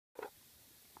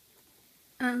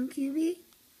QB?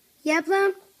 Yeah,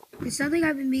 Plum? There's something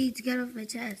I've been meaning to get off my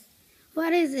chest.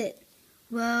 What is it?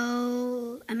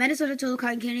 Well, I met a sort of told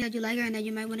Cotton Candy that you like her and that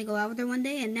you might want to go out with her one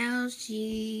day, and now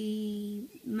she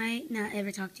might not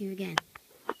ever talk to you again.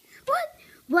 What?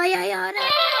 Why I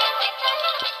oughta?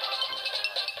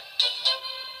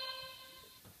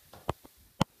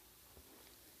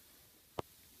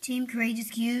 Team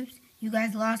Courageous Cubes, you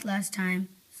guys lost last time,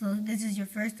 so this is your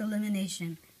first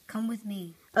elimination. Come with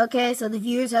me. Okay, so the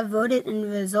viewers have voted and the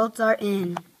results are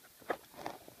in.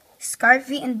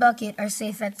 Scarfy and Bucket are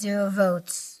safe at 0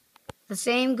 votes. The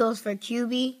same goes for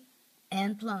QB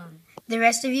and Plum. The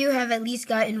rest of you have at least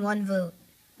gotten 1 vote.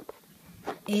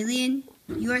 Alien,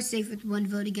 you are safe with 1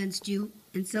 vote against you,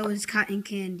 and so is Cotton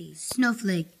Candy.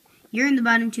 Snowflake, you're in the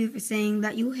bottom 2 for saying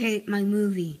that you hate my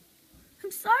movie.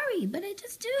 I'm sorry, but I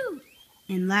just do.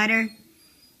 And Ladder,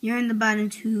 you're in the bottom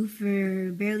 2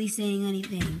 for barely saying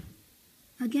anything.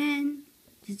 Again,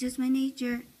 it's just my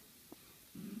nature.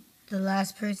 The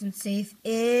last person safe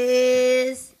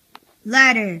is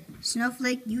Ladder.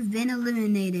 Snowflake, you've been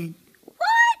eliminated.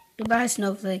 What? Goodbye,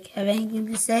 Snowflake. Have anything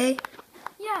to say?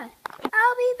 Yeah,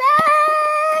 I'll be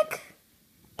back.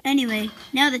 Anyway,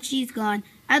 now that she's gone,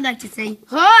 I'd like to say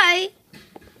hi.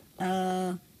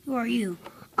 Who are you?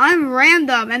 I'm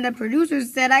random, and the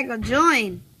producers said I could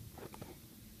join.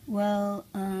 Well,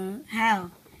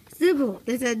 how? Simple.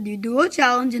 They said you do a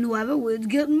challenge and whoever wins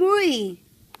get money.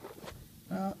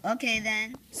 Well, okay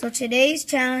then. So today's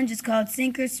challenge is called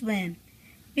Sink or Swim.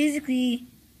 Basically,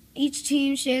 each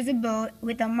team shares a boat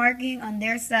with a marking on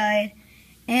their side,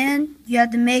 and you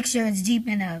have to make sure it's deep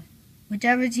enough.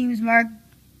 Whichever team's mark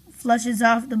flushes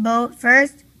off the boat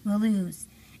first will lose,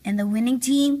 and the winning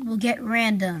team will get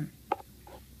random.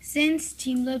 Since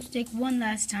Team Lipstick won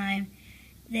last time,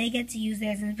 they get to use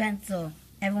theirs in pencil.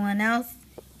 Everyone else,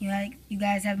 you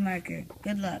guys have marker.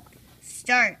 Good luck.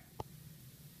 Start.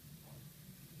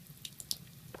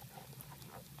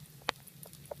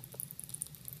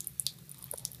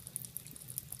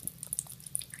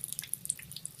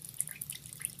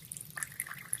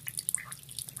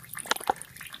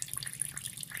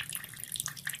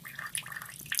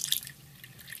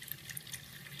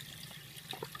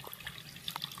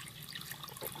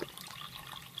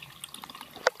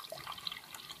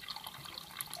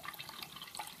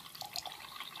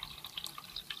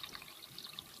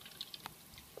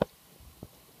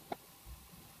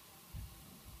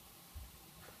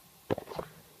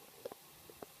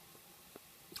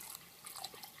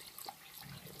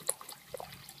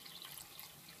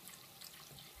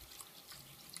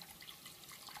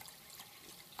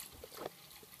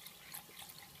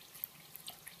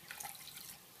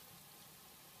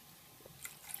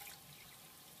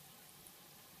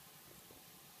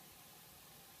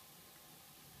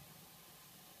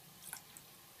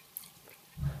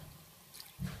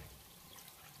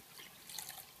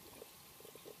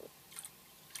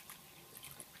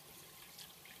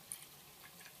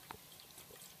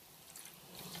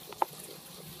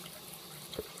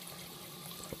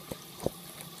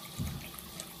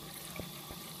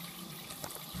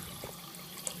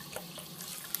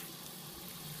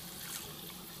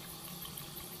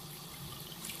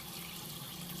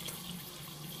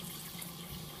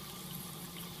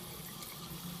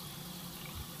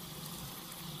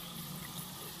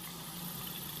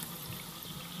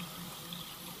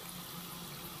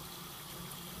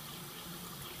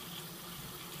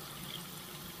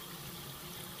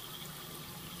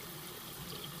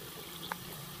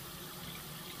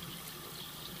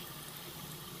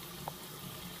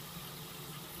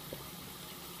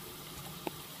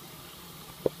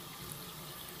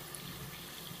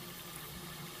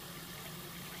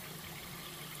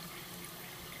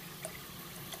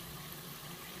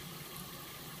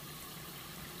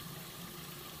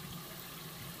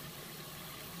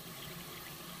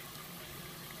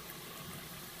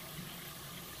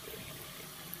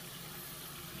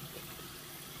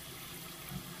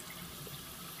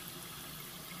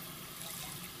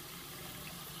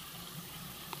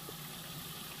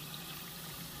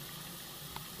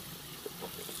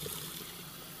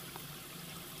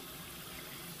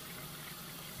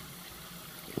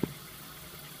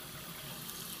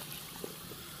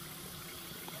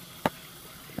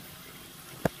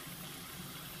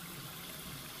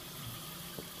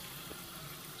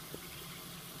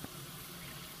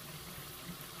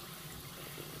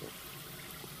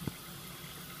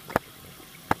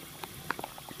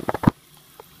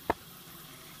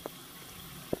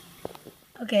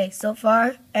 Okay, so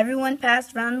far, everyone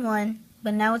passed round 1,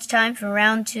 but now it's time for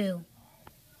round 2.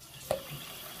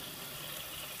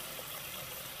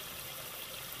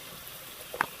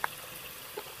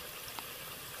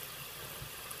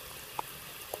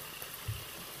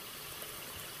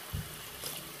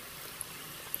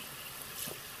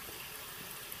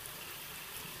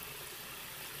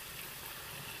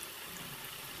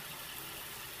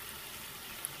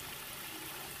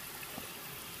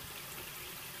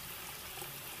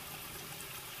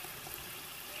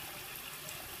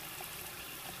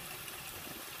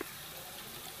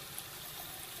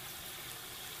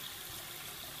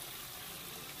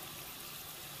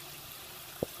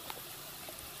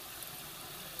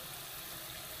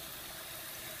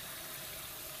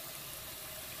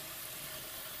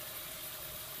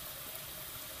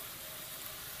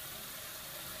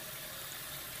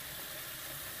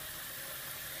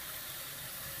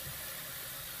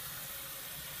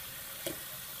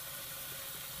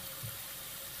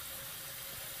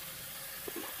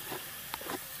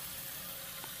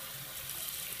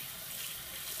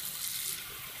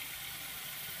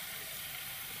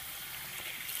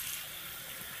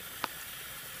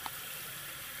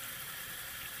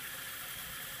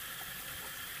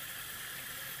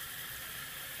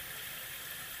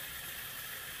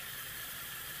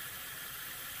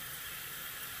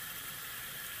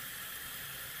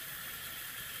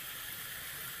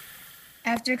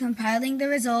 After compiling the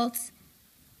results,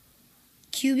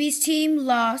 QB's team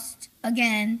lost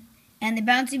again, and the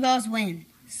bouncy balls win,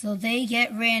 so they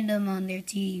get random on their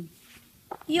team.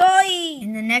 Yay!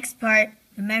 In the next part,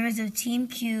 the members of Team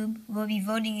Cube will be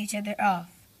voting each other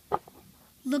off.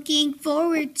 Looking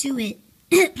forward to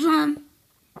it. Plum.